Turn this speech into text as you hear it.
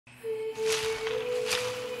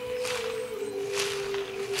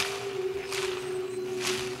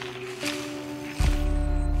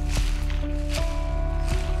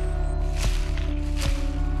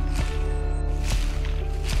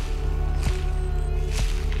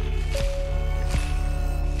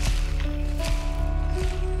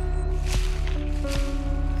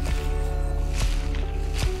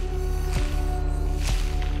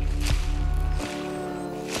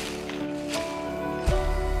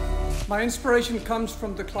My inspiration comes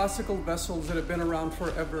from the classical vessels that have been around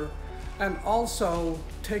forever, and also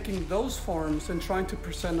taking those forms and trying to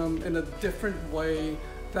present them in a different way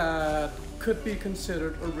that could be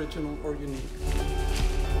considered original or unique.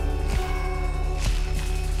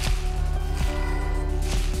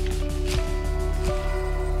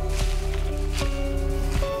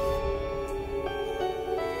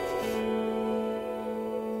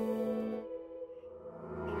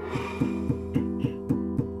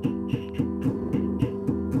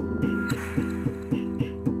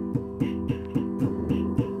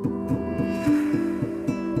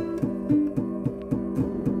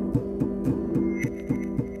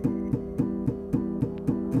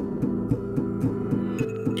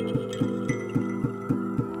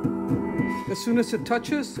 As soon as it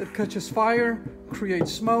catches fire,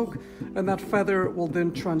 creates smoke, and that feather will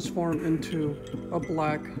then transform into a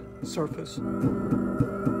black surface.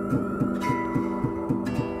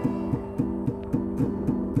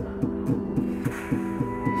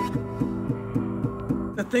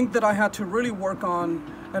 The thing that I had to really work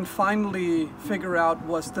on and finally figure out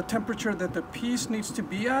was the temperature that the piece needs to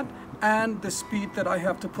be at and the speed that I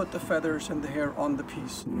have to put the feathers and the hair on the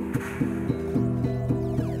piece.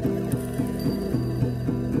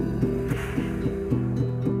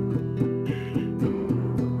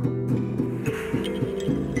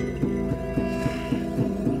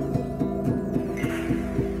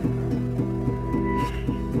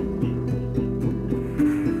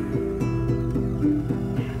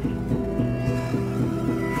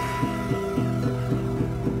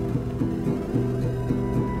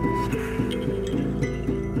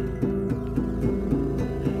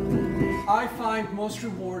 I find most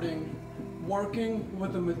rewarding working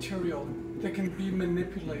with a material that can be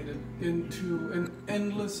manipulated into an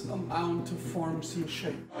endless amount of forms and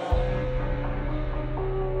shapes.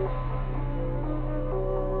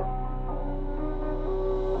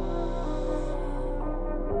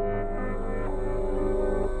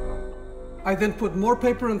 I then put more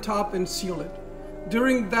paper on top and seal it.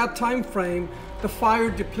 During that time frame, the fire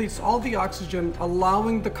depletes all the oxygen,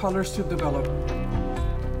 allowing the colors to develop.